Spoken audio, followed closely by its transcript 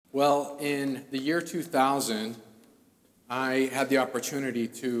Well, in the year 2000, I had the opportunity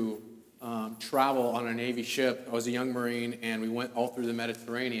to travel on a Navy ship. I was a young Marine, and we went all through the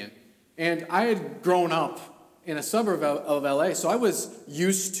Mediterranean. And I had grown up in a suburb of LA, so I was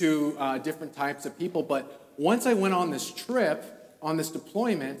used to different types of people. But once I went on this trip, on this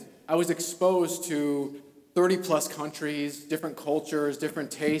deployment, I was exposed to 30-plus countries, different cultures,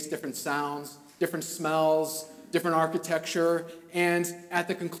 different tastes, different sounds, different smells, different architecture. And at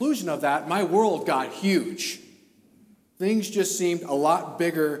the conclusion of that, my world got huge. Things just seemed a lot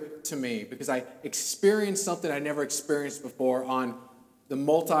bigger to me because I experienced something I never experienced before on the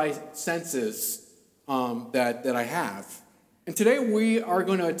multi-senses that I have. And today we are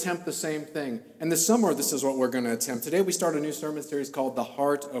going to attempt the same thing. And this summer, this is what we're going to attempt. Today we start a new sermon series called The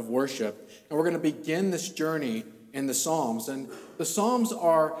Heart of Worship. And we're going to begin this journey in the Psalms. And the Psalms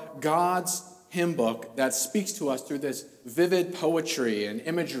are God's hymn book that speaks to us through this vivid poetry and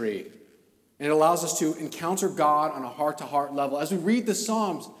imagery. And it allows us to encounter God on a heart-to-heart level. As we read the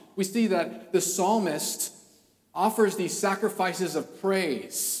Psalms, we see that the psalmist offers these sacrifices of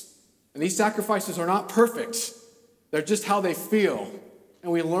praise. And these sacrifices are not perfect. They're just how they feel.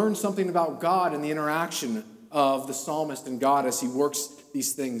 And we learn something about God and the interaction of the psalmist and God as he works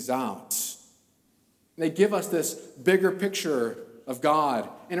these things out. And they give us this bigger picture of God,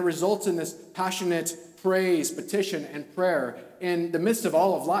 and it results in this passionate praise, petition, and prayer in the midst of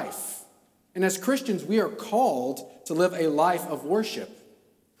all of life. And as Christians, we are called to live a life of worship,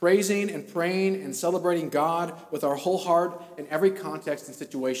 praising and praying and celebrating God with our whole heart in every context and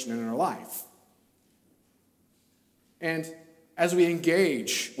situation in our life. And as we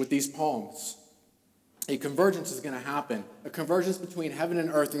engage with these poems, a convergence is going to happen, a convergence between heaven and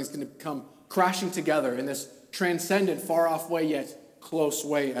earth, and it's going to come crashing together in this transcendent, far-off way, yet close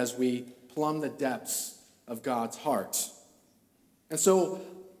way as we plumb the depths of God's heart. And so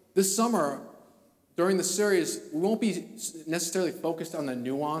this summer, during the series, we won't be necessarily focused on the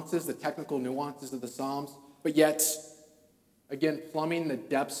nuances, the technical nuances of the Psalms, but yet, again, plumbing the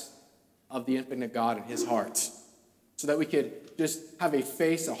depths of the infinite God in his heart so that we could just have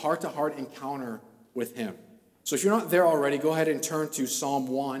a heart-to-heart encounter with him. So if you're not there already, go ahead and turn to Psalm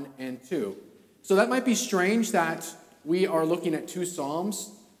 1 and 2. So that might be strange that we are looking at two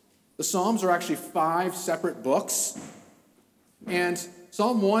Psalms. The Psalms are actually 5 separate books. And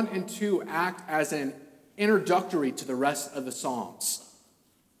Psalm 1 and 2 act as an introductory to the rest of the Psalms.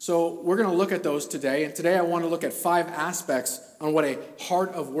 So we're going to look at those today. And today I want to look at 5 aspects on what a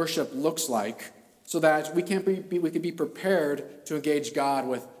heart of worship looks like so that we can be prepared to engage God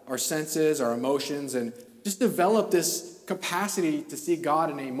with our senses, our emotions, and just develop this capacity to see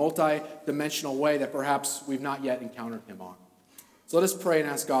God in a multi-dimensional way that perhaps we've not yet encountered him on. So let us pray and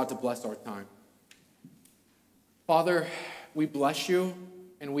ask God to bless our time. Father, we bless you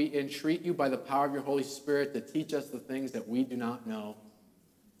and we entreat you by the power of your Holy Spirit to teach us the things that we do not know.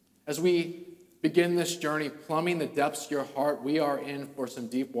 As we begin this journey, plumbing the depths of your heart, we are in for some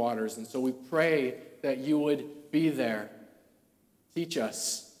deep waters. And so we pray that you would be there. Teach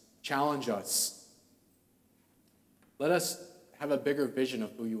us, challenge us. Let us have a bigger vision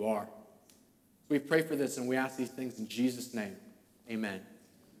of who you are. We pray for this and we ask these things in Jesus' name. Amen.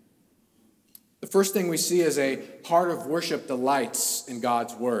 The first thing we see is a heart of worship delights in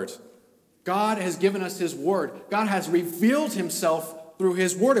God's word. God has given us his word. God has revealed himself through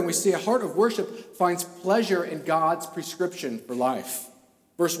his word, and we see a heart of worship finds pleasure in God's prescription for life.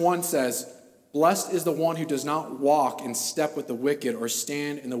 Verse 1 says, "Blessed is the one who does not walk in step with the wicked or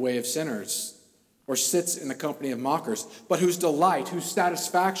stand in the way of sinners, or sits in the company of mockers, but whose delight, whose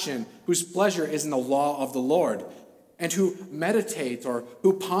satisfaction, whose pleasure is in the law of the Lord, and who meditates or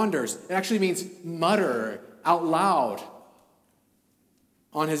who ponders." It actually means mutter out loud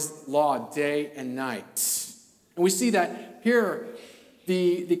on his law day and night. And we see that here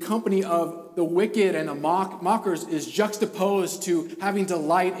the company of the wicked and the mockers is juxtaposed to having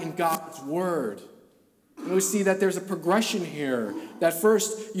delight in God's word. And we see that there's a progression here. That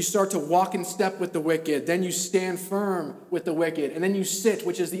first you start to walk in step with the wicked, then you stand firm with the wicked, and then you sit,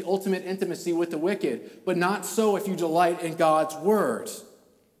 which is the ultimate intimacy with the wicked. But not so if you delight in God's word.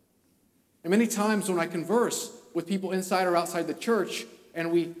 And many times when I converse with people inside or outside the church,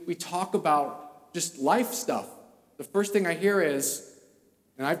 and we talk about just life stuff, the first thing I hear is,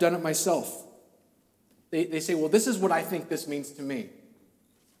 and I've done it myself, they say, well, this is what I think this means to me.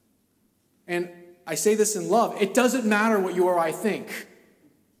 And I say this in love. It doesn't matter what you or I think.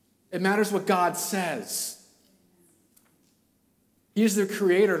 It matters what God says. He is the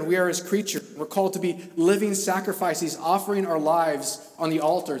creator, and we are his creature. We're called to be living sacrifices, offering our lives on the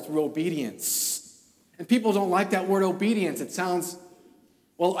altar through obedience. And people don't like that word obedience. It sounds,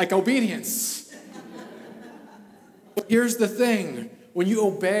 Well, like obedience. But here's the thing. When you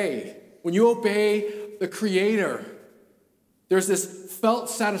obey the Creator, there's this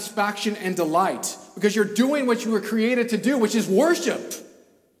felt satisfaction and delight because you're doing what you were created to do, which is worship.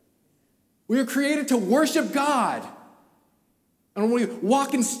 We were created to worship God. And when we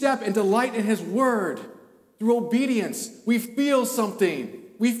walk in step and delight in His Word, through obedience, we feel something.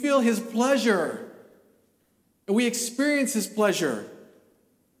 We feel His pleasure. And we experience His pleasure.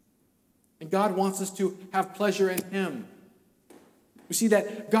 And God wants us to have pleasure in Him. We see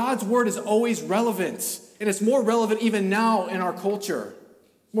that God's Word is always relevant. And it's more relevant even now in our culture.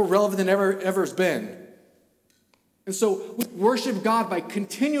 More relevant than ever has been. And so we worship God by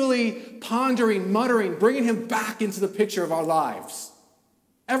continually pondering, muttering, bringing Him back into the picture of our lives.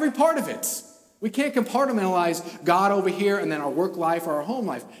 Every part of it. We can't compartmentalize God over here and then our work life or our home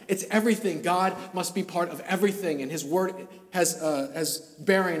life. It's everything. God must be part of everything, and His Word has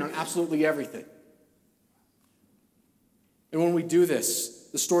bearing on absolutely everything. And when we do this,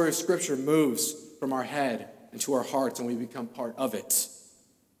 the story of Scripture moves from our head into our hearts, and we become part of it.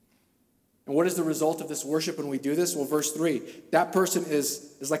 And what is the result of this worship when we do this? Well, verse 3, that person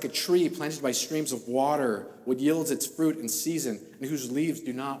is like a tree planted by streams of water, which yields its fruit in season, and whose leaves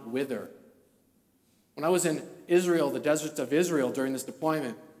do not wither. When I was in Israel, the deserts of Israel during this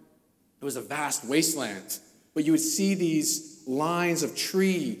deployment, it was a vast wasteland. But you would see these lines of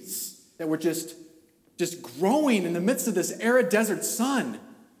trees that were just growing in the midst of this arid desert sun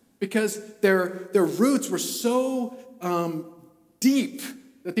because their roots were so deep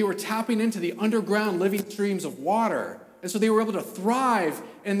that they were tapping into the underground living streams of water. And so they were able to thrive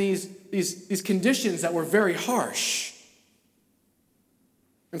in these conditions that were very harsh.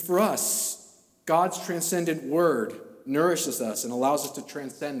 And for us, God's transcendent Word nourishes us and allows us to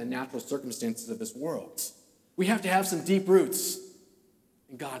transcend the natural circumstances of this world. We have to have some deep roots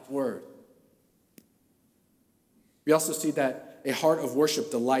in God's Word. We also see that a heart of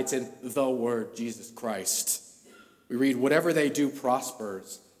worship delights in the Word, Jesus Christ. We read, whatever they do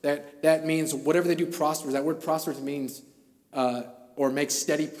prospers. That means whatever they do prospers. That word prospers means or makes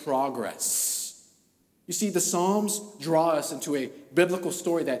steady progress. You see, the Psalms draw us into a biblical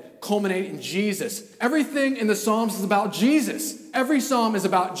story that culminates in Jesus. Everything in the Psalms is about Jesus. Every psalm is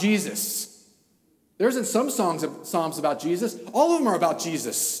about Jesus. There isn't some psalms about Jesus. All of them are about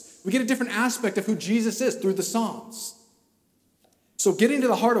Jesus. We get a different aspect of who Jesus is through the Psalms. So getting to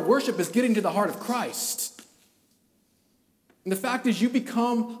the heart of worship is getting to the heart of Christ. And the fact is, you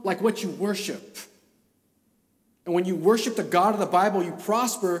become like what you worship. And when you worship the God of the Bible, you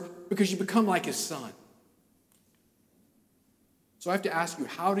prosper because you become like His Son. So I have to ask you,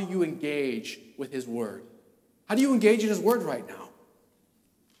 how do you engage with His Word? How do you engage in His Word right now?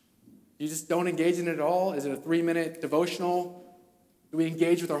 You just don't engage in it at all? Is it a 3-minute devotional? Do we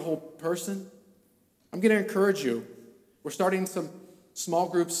engage with our whole person? I'm going to encourage you. We're starting some small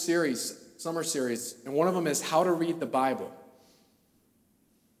group series, summer series, and one of them is how to read the Bible.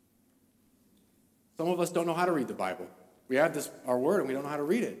 Some of us don't know how to read the Bible. We have our Word, and we don't know how to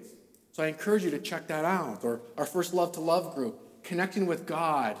read it. So I encourage you to check that out. Or our First Love to Love group, connecting with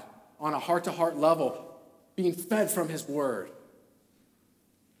God on a heart-to-heart level, being fed from His Word.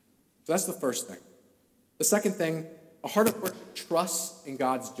 So that's the first thing. The second thing, a heart of worship trusts in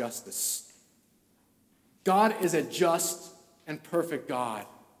God's justice. God is a just and perfect God.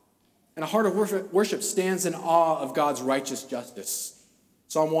 And a heart of worship stands in awe of God's righteous justice.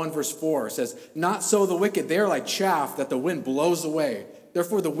 Psalm 1 verse 4 says, not so the wicked, they are like chaff that the wind blows away.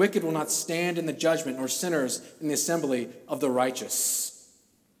 Therefore the wicked will not stand in the judgment, nor sinners in the assembly of the righteous.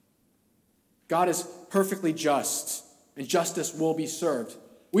 God is perfectly just, and justice will be served.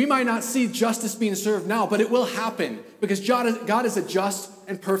 We might not see justice being served now, but it will happen, because God is a just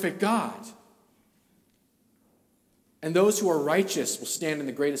and perfect God. And those who are righteous will stand in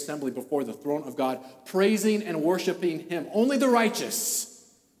the great assembly before the throne of God, praising and worshiping Him. Only the righteous.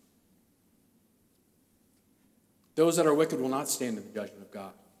 Those that are wicked will not stand in the judgment of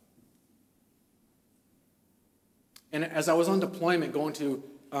God. And as I was on deployment going to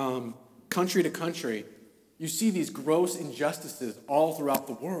country, you see these gross injustices all throughout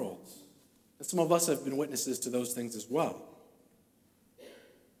the world. And some of us have been witnesses to those things as well.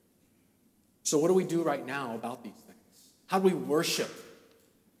 So what do we do right now about these things? How do we worship?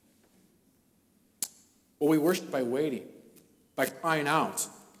 Well, we worship by waiting, by crying out,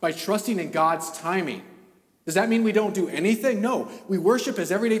 by trusting in God's timing. Does that mean we don't do anything? No. We worship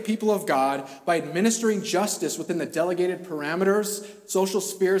as everyday people of God by administering justice within the delegated parameters, social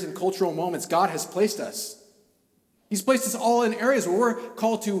spheres, and cultural moments God has placed us. He's placed us all in areas where we're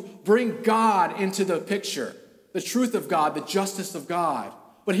called to bring God into the picture, the truth of God, the justice of God.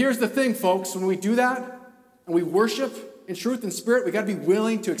 But here's the thing, folks. When we do that and we worship in truth and spirit, we got to be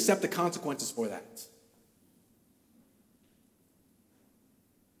willing to accept the consequences for that.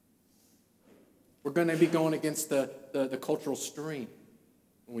 We're going to be going against the cultural stream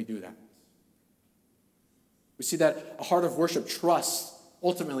when we do that. We see that a heart of worship trusts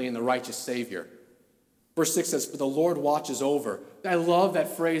ultimately in the righteous Savior. Verse 6 says, "For the Lord watches over." I love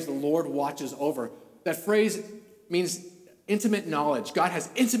that phrase, the Lord watches over. That phrase means intimate knowledge. God has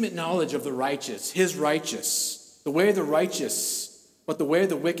intimate knowledge of the righteous, his righteous, the way of the righteous, but the way of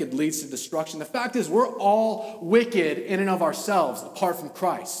the wicked leads to destruction. The fact is, we're all wicked in and of ourselves apart from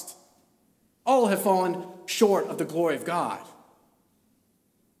Christ. All have fallen short of the glory of God.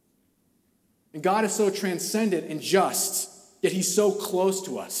 And God is so transcendent and just, yet he's so close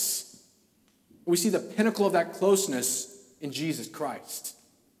to us. We see the pinnacle of that closeness in Jesus Christ.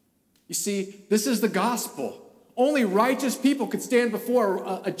 You see, this is the gospel. Only righteous people could stand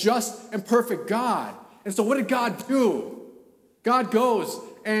before a just and perfect God. And so what did God do? God goes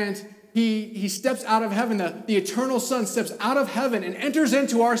and he steps out of heaven. The eternal Son steps out of heaven and enters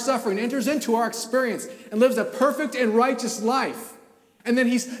into our suffering, enters into our experience, and lives a perfect and righteous life. And then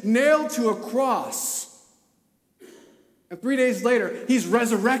he's nailed to a cross. And 3 days later, he's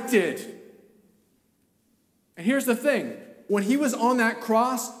resurrected. And here's the thing. When he was on that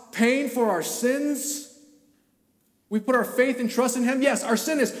cross, paying for our sins, we put our faith and trust in him. Yes, our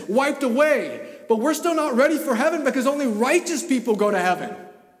sin is wiped away, but we're still not ready for heaven because only righteous people go to heaven.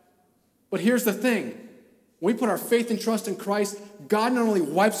 But here's the thing. When we put our faith and trust in Christ, God not only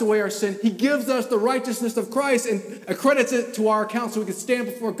wipes away our sin, he gives us the righteousness of Christ and accredits it to our account so we can stand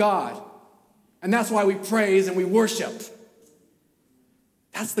before God. And that's why we praise and we worship.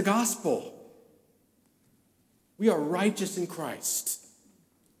 That's the gospel. We are righteous in Christ.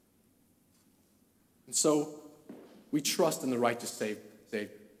 And so we trust in the righteous Savior.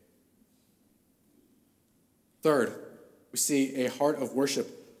 Third, we see a heart of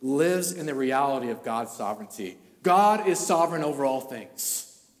worship lives in the reality of God's sovereignty. God is sovereign over all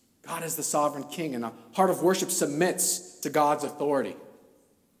things. God is the sovereign king, and a heart of worship submits to God's authority.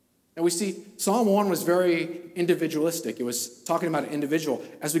 And we see Psalm 1 was very individualistic. It was talking about an individual.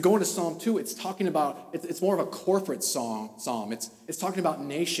 As we go into Psalm 2, it's talking about, it's more of a corporate psalm. It's talking about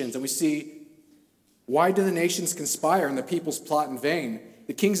nations, and we see, why do the nations conspire and the peoples plot in vain?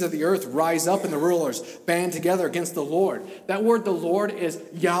 The kings of the earth rise up and the rulers band together against the Lord. That word, the Lord, is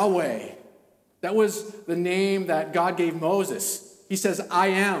Yahweh. That was the name that God gave Moses. He says, I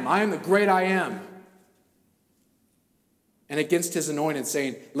am the great I am. And against his anointed,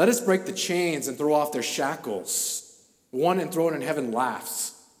 saying, let us break the chains and throw off their shackles. The one enthroned in heaven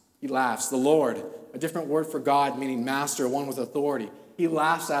laughs. He laughs. The Lord, a different word for God, meaning master, one with authority. He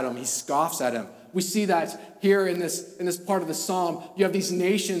laughs at him. He scoffs at him. We see that here in this part of the psalm. You have these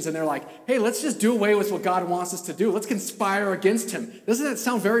nations, and they're like, hey, let's just do away with what God wants us to do. Let's conspire against him. Doesn't that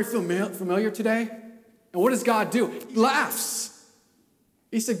sound very familiar today? And what does God do? He laughs.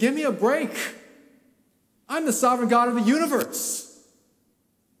 He said, give me a break. I'm the sovereign God of the universe.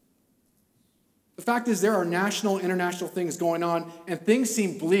 The fact is, there are national, international things going on, and things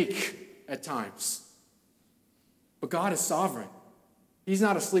seem bleak at times. But God is sovereign. He's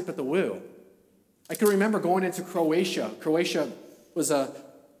not asleep at the wheel. I can remember going into Croatia. Croatia was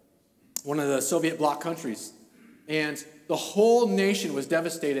one of the Soviet bloc countries. And the whole nation was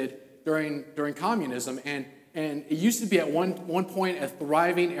devastated during communism. And it used to be at one point a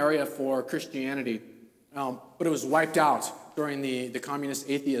thriving area for Christianity. But it was wiped out during the communist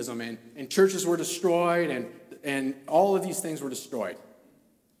atheism. And churches were destroyed, and all of these things were destroyed.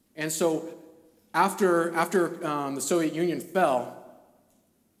 And so after the Soviet Union fell,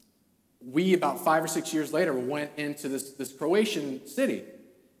 we, about 5 or 6 years later, went into this Croatian city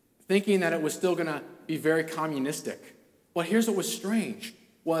thinking that it was still going to be very communistic. Well, here's what was strange,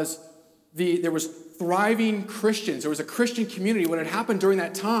 was there was thriving Christians. There was a Christian community. What had happened during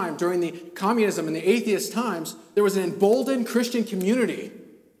that time, during the communism and the atheist times, there was an emboldened Christian community.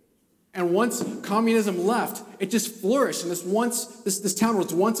 And once communism left, it just flourished. And this town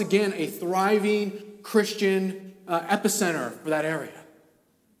was once again a thriving Christian epicenter for that area.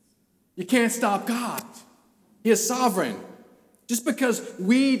 You can't stop God. He is sovereign. Just because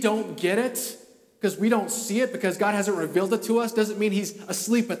we don't get it, because we don't see it, because God hasn't revealed it to us, doesn't mean he's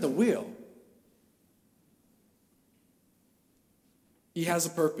asleep at the wheel. He has a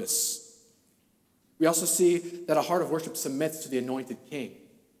purpose. We also see that a heart of worship submits to the anointed king,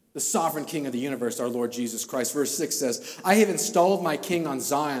 the sovereign king of the universe, our Lord Jesus Christ. Verse 6 says, I have installed my king on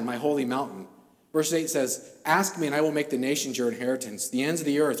Zion, my holy mountain. Verse 8 says, ask me and I will make the nations your inheritance, the ends of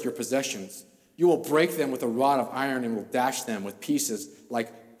the earth your possessions. You will break them with a rod of iron and will dash them with pieces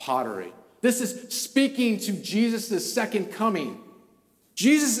like pottery. This is speaking to Jesus' second coming.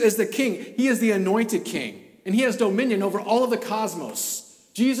 Jesus is the king. He is the anointed king, and he has dominion over all of the cosmos.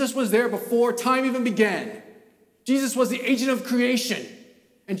 Jesus was there before time even began. Jesus was the agent of creation,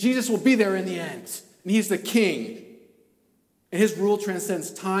 and Jesus will be there in the end. And he's the king, and his rule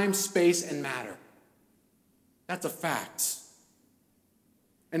transcends time, space, and matter. That's a fact.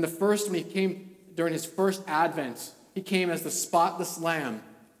 And when he came during his first advent, he came as the spotless lamb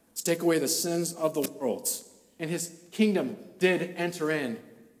to take away the sins of the world. And his kingdom did enter in.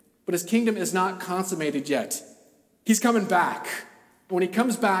 But his kingdom is not consummated yet. He's coming back. And when he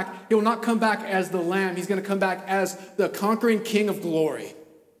comes back, he will not come back as the lamb. He's going to come back as the conquering king of glory,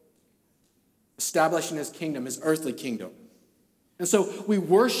 establishing his kingdom, his earthly kingdom. And so we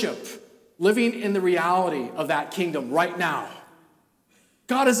worship living in the reality of that kingdom right now.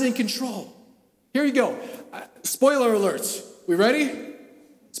 God is in control. Here you go. Spoiler alert. We ready?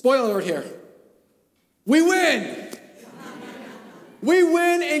 Spoiler alert here. We win. We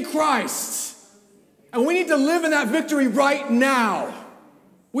win in Christ. And we need to live in that victory right now.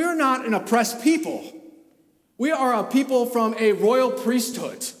 We're not an oppressed people. We are a people from a royal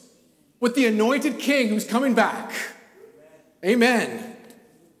priesthood with the anointed king who's coming back. Amen.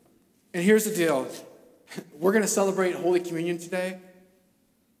 And here's the deal. We're going to celebrate Holy Communion today.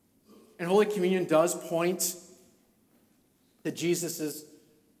 And Holy Communion does point to Jesus'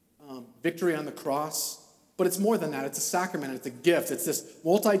 victory on the cross. But it's more than that. It's a sacrament. It's a gift. It's this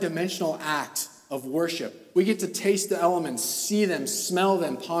multidimensional act of worship. We get to taste the elements, see them, smell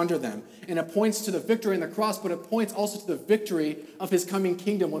them, ponder them. And it points to the victory on the cross, but it points also to the victory of his coming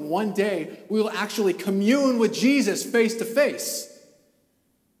kingdom when one day we will actually commune with Jesus face to face,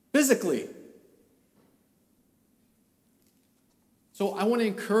 physically. So I want to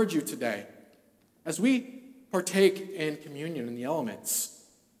encourage you today, as we partake in communion in the elements,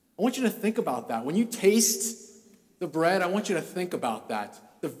 I want you to think about that. When you taste the bread, I want you to think about that.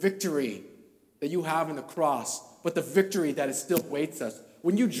 The victory that you have in the cross, but the victory that it still awaits us.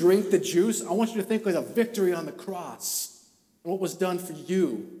 When you drink the juice, I want you to think of the victory on the cross and what was done for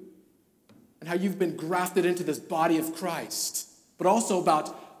you and how you've been grafted into this body of Christ, but also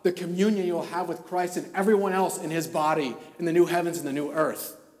about the communion you'll have with Christ and everyone else in his body in the new heavens and the new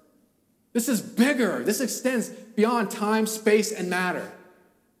earth. This is bigger. This extends beyond time, space, and matter.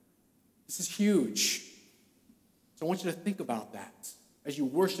 This is huge. So I want you to think about that as you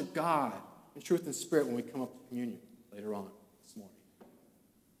worship God in truth and spirit when we come up to communion later on this morning.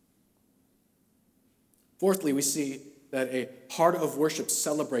 Fourthly, we see that a heart of worship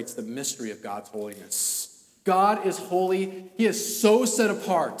celebrates the mystery of God's holiness. God is holy. He is so set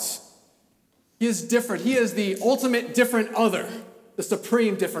apart. He is different. He is the ultimate different other, the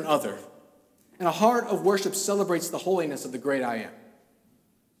supreme different other. And a heart of worship celebrates the holiness of the great I am.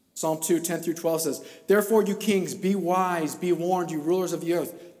 Psalm 2, 10 through 12 says, "Therefore, you kings, be wise, be warned, you rulers of the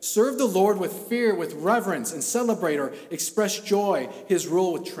earth. Serve the Lord with fear, with reverence, and celebrate or express joy, his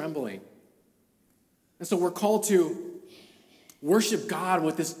rule with trembling." And so we're called to worship God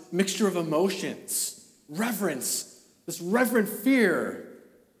with this mixture of emotions, reverence, this reverent fear,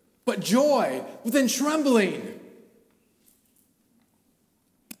 but joy within trembling.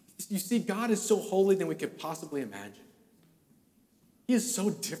 You see, God is so holy than we could possibly imagine. He is so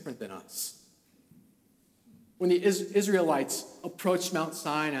different than us. When the Israelites approached Mount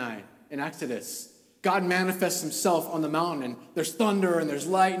Sinai in Exodus, God manifests himself on the mountain, and there's thunder and there's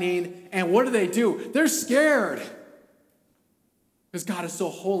lightning. And what do? They're scared because God is so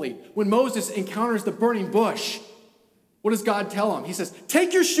holy. When Moses encounters the burning bush, what does God tell him? He says,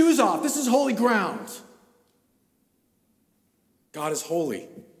 "Take your shoes off. This is holy ground." God is holy.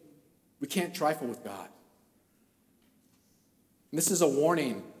 We can't trifle with God. And this is a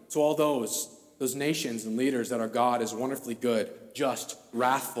warning to all those nations and leaders that our God is wonderfully good, just,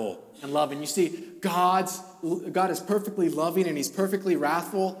 wrathful, and loving. You see, God is perfectly loving and he's perfectly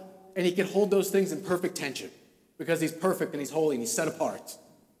wrathful, and he can hold those things in perfect tension because he's perfect and he's holy and he's set apart.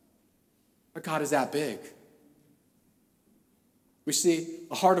 Our God is that big. We see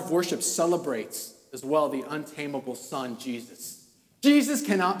a heart of worship celebrates as well the untamable Son, Jesus. Jesus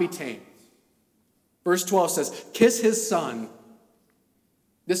cannot be tamed. Verse 12 says, "Kiss his Son."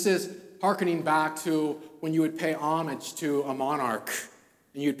 This is hearkening back to when you would pay homage to a monarch,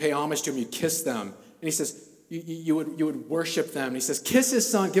 and you'd pay homage to him, you'd kiss them. And he says, you would worship them. And he says, kiss his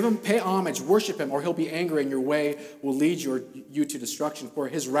Son, pay homage, worship him, or he'll be angry, and your way will lead you to destruction, for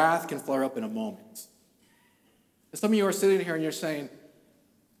his wrath can flare up in a moment. And some of you are sitting here and you're saying,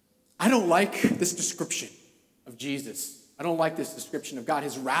 I don't like this description of Jesus. I don't like this description of God.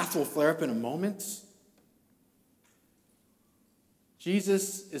 His wrath will flare up in a moment.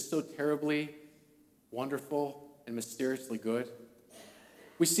 Jesus is so terribly wonderful and mysteriously good.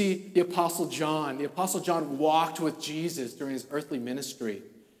 We see the Apostle John. The Apostle John walked with Jesus during his earthly ministry.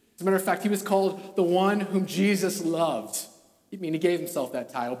 As a matter of fact, he was called the one whom Jesus loved. I mean, he gave himself that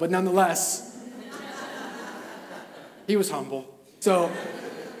title, but nonetheless, he was humble. So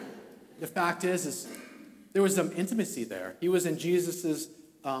the fact is there was some intimacy there. He was in Jesus'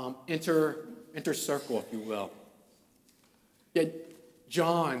 inner circle, if you will. Yet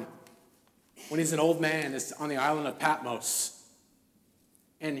John, when he's an old man, is on the island of Patmos.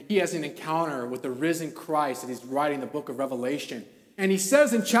 And he has an encounter with the risen Christ, and he's writing the book of Revelation. And he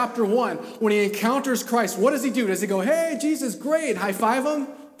says in chapter 1, when he encounters Christ, what does he do? Does he go, hey, Jesus, great, high five him?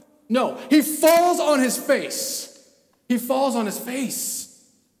 No, he falls on his face. He falls on his face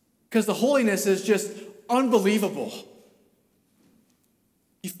because the holiness is just unbelievable.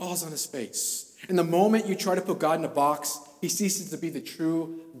 He falls on his face. And the moment you try to put God in a box, he ceases to be the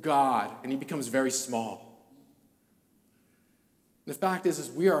true God, and he becomes very small. The fact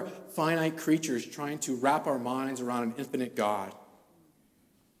is we are finite creatures trying to wrap our minds around an infinite God.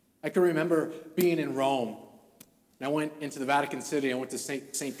 I can remember being in Rome, and I went into the Vatican City. I went to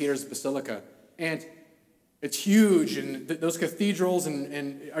St. Peter's Basilica, and it's huge, and those cathedrals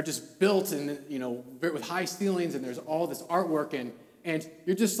and are just built and with high ceilings, and there's all this artwork, and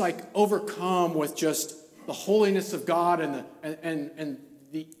you're just like overcome with just the holiness of God and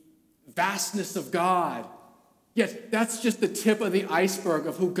the vastness of God. Yet that's just the tip of the iceberg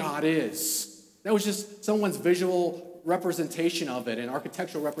of who God is. That was just someone's visual representation of it, an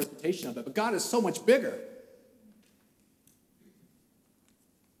architectural representation of it. But God is so much bigger.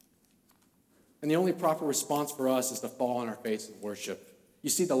 And the only proper response for us is to fall on our face and worship. You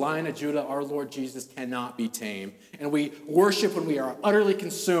see, the Lion of Judah, our Lord Jesus, cannot be tamed. And we worship when we are utterly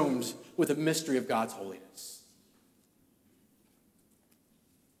consumed with the mystery of God's holiness.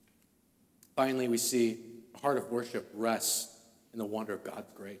 Finally, we see a heart of worship rests in the wonder of God's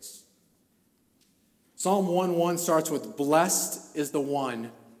grace. Psalm 1:1 starts with, blessed is the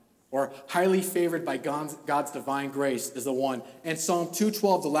one, or highly favored by God's divine grace is the one. And Psalm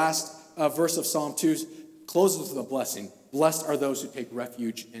 2:12, the last verse of Psalm 2, closes with a blessing. Blessed are those who take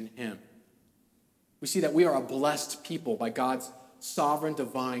refuge in him. We see that we are a blessed people by God's sovereign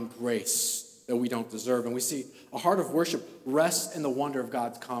divine grace that we don't deserve. And we see a heart of worship rests in the wonder of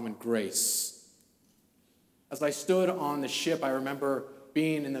God's common grace. As I stood on the ship, I remember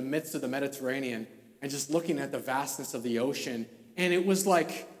being in the midst of the Mediterranean and just looking at the vastness of the ocean. And it was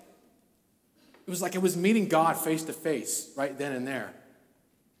like I was meeting God face to face right then and there.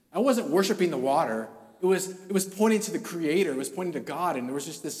 I wasn't worshiping the water. It was pointing to the Creator. It was pointing to God. And there was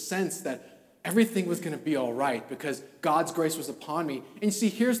just this sense that everything was going to be all right because God's grace was upon me. And you see,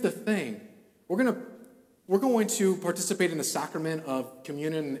 here's the thing. We're going to participate in the sacrament of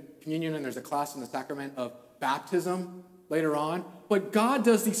communion, and there's a class in the sacrament of baptism later on. But God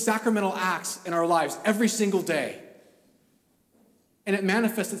does these sacramental acts in our lives every single day. And it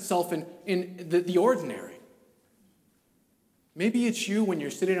manifests itself in the ordinary. Maybe it's you when you're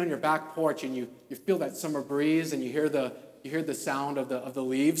sitting on your back porch and you feel that summer breeze and you hear the sound of the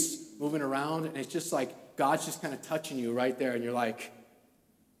leaves moving around, and it's just like God's just kind of touching you right there, and you're like,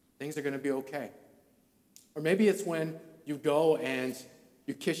 things are going to be okay. Or maybe it's when you go and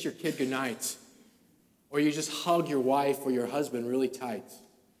you kiss your kid goodnight, or you just hug your wife or your husband really tight,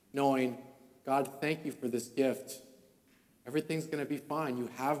 knowing, God, thank you for this gift. Everything's going to be fine. You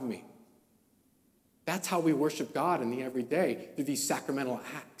have me. That's how we worship God in the everyday, through these sacramental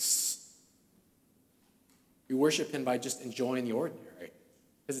acts. We worship him by just enjoying the ordinary,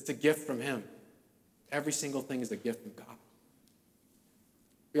 because it's a gift from him. Every single thing is a gift from God.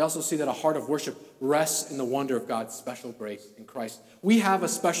 We also see that a heart of worship rests in the wonder of God's special grace in Christ. We have a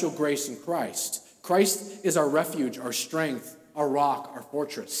special grace in Christ. Christ is our refuge, our strength, our rock, our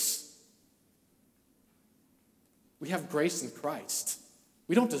fortress. We have grace in Christ.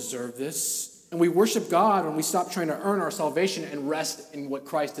 We don't deserve this. And we worship God when we stop trying to earn our salvation and rest in what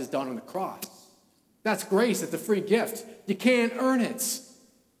Christ has done on the cross. That's grace. It's a free gift. You can't earn it.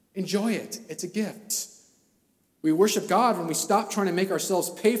 Enjoy it. It's a gift. We worship God when we stop trying to make ourselves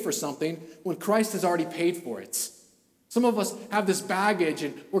pay for something when Christ has already paid for it. Some of us have this baggage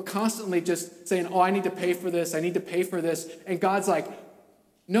and we're constantly just saying, oh, I need to pay for this. I need to pay for this. And God's like,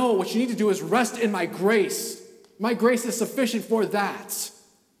 no, what you need to do is rest in my grace. My grace is sufficient for that.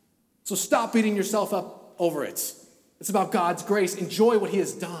 So stop beating yourself up over it. It's about God's grace. Enjoy what he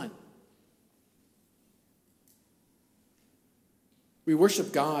has done. We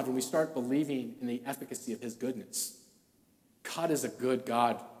worship God when we start believing in the efficacy of his goodness. God is a good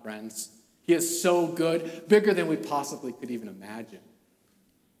God, friends. He is so good, bigger than we possibly could even imagine.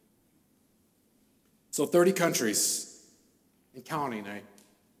 So 30 countries and counting.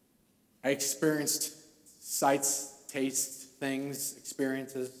 I experienced sights, tastes, things,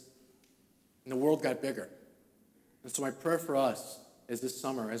 experiences, and the world got bigger. And so my prayer for us is this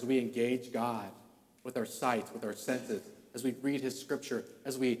summer, as we engage God with our sights, with our senses, as we read his scripture,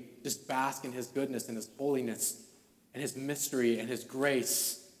 as we just bask in his goodness and his holiness and his mystery and his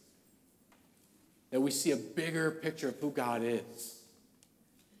grace, that we see a bigger picture of who God is.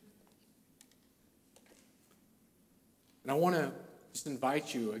 And I want to just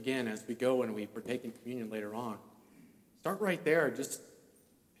invite you again as we go and we partake in communion later on. Start right there. Just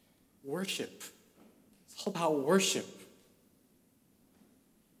worship. It's all about worship.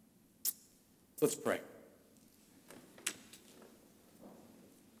 Let's pray.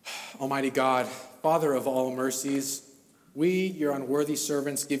 Almighty God, Father of all mercies, we, your unworthy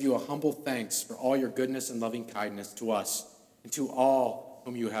servants, give you a humble thanks for all your goodness and loving kindness to us and to all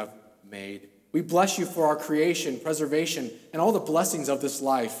whom you have made. We bless you for our creation, preservation, and all the blessings of this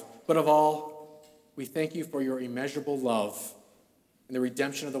life. But of all, we thank you for your immeasurable love and the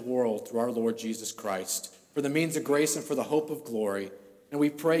redemption of the world through our Lord Jesus Christ, for the means of grace and for the hope of glory. And we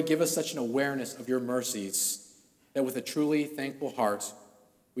pray, give us such an awareness of your mercies that with a truly thankful heart,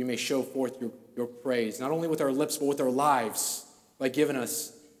 we may show forth your praise, not only with our lips, but with our lives, by giving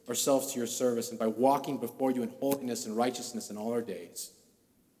us ourselves to your service and by walking before you in holiness and righteousness in all our days.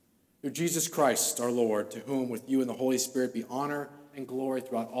 Through Jesus Christ, our Lord, to whom with you and the Holy Spirit be honor and glory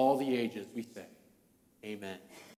throughout all the ages, we say, amen.